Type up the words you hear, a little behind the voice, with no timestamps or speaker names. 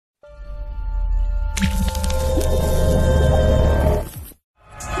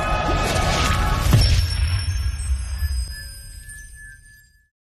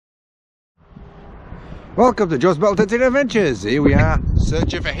Welcome to Joe's Metal Detecting Adventures. Here we are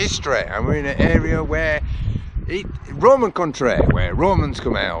searching for history, and we're in an area where Roman country, where Romans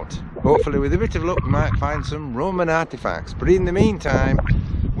come out. Hopefully with a bit of luck we might find some Roman artifacts, but in the meantime,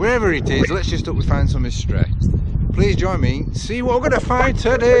 wherever it is, let's just hope we find some history. Please join me, see what we're going to find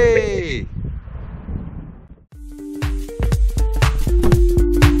today.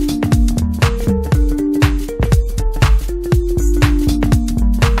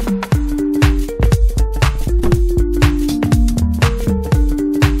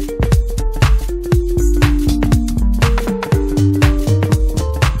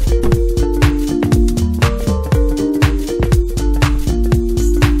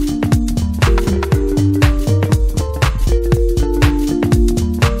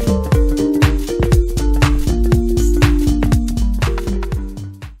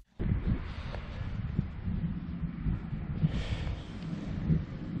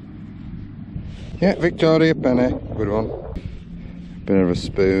 Yeah, Victoria penny, good one. Bit of a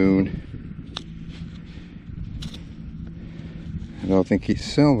spoon. I don't think it's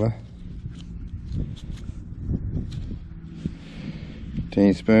silver.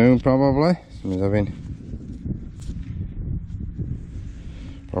 Teaspoon probably. Someone's having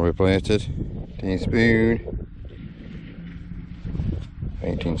probably plated. Teaspoon.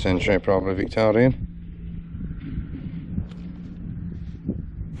 18th century, probably Victorian.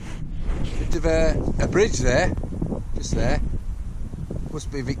 Of a bridge there, just there,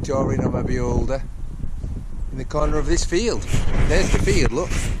 must be Victorian or maybe older, in the corner of this field. There's the field,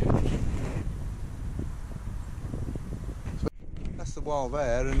 look. That's the wall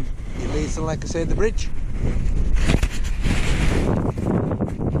there, and it leads to, like I said, the bridge.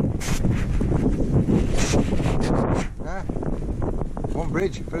 One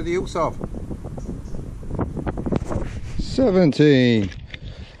bridge for the use of 17.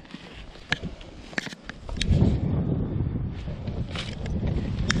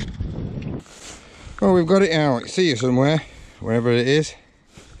 Oh, we've got it out. See you somewhere, wherever it is.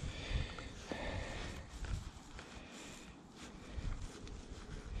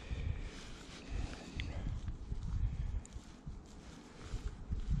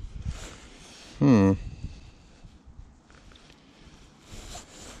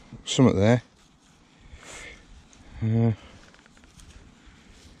 Something there.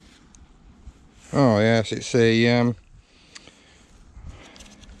 Oh yes, it's a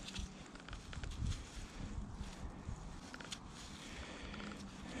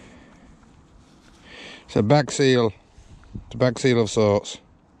it's a bag seal. It's a bag seal of sorts.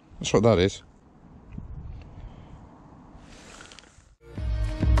 That's what that is.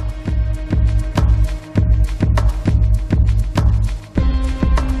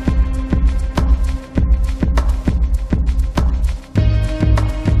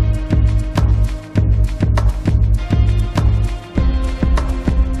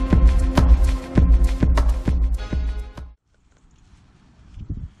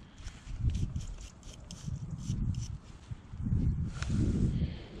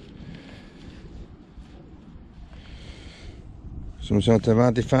 Some sort of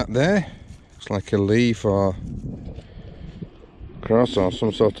artifact there. It's like a leaf or cross or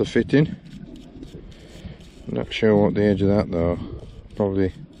some sort of fitting. Not sure what the age of that though.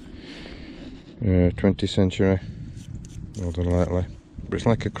 Probably 20th century, more than likely. But it's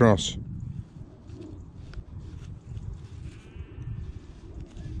like a cross.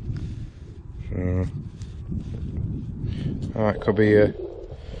 So, oh, it could be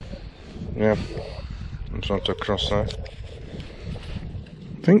yeah, some sort of cross there,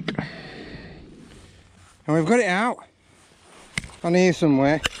 I think. And we've got it out on here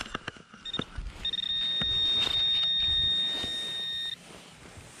somewhere.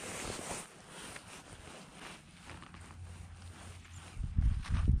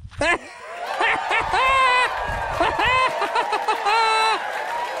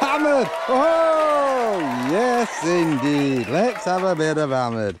 Hammered! Oh yes indeed. Let's have a bit of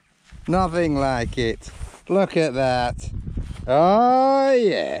hammered. Nothing like it. Look at that. Oh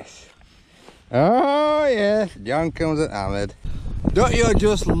yes, oh yes, John comes at hammered. Don't you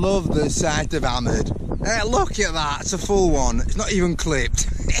just love the sight of hammered? Hey, look at that, it's a full one, it's not even clipped.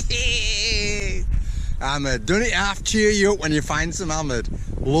 Hammered, doesn't it half cheer you up when you find some hammered?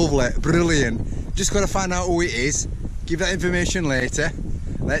 Lovely, brilliant. Just got to find out who it is, give that information later.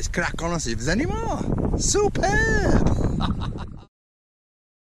 Let's crack on and see if there's any more. Superb!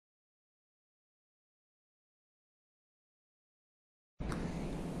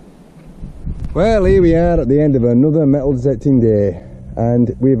 Well, here we are at the end of another metal detecting day,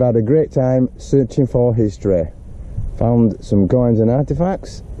 and we've had a great time searching for history. Found some coins and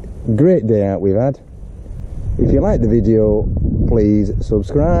artifacts. Great day out we've had. If you like the video, please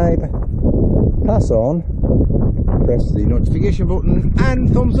subscribe, pass on, press the notification button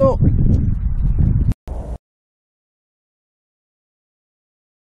and thumbs up.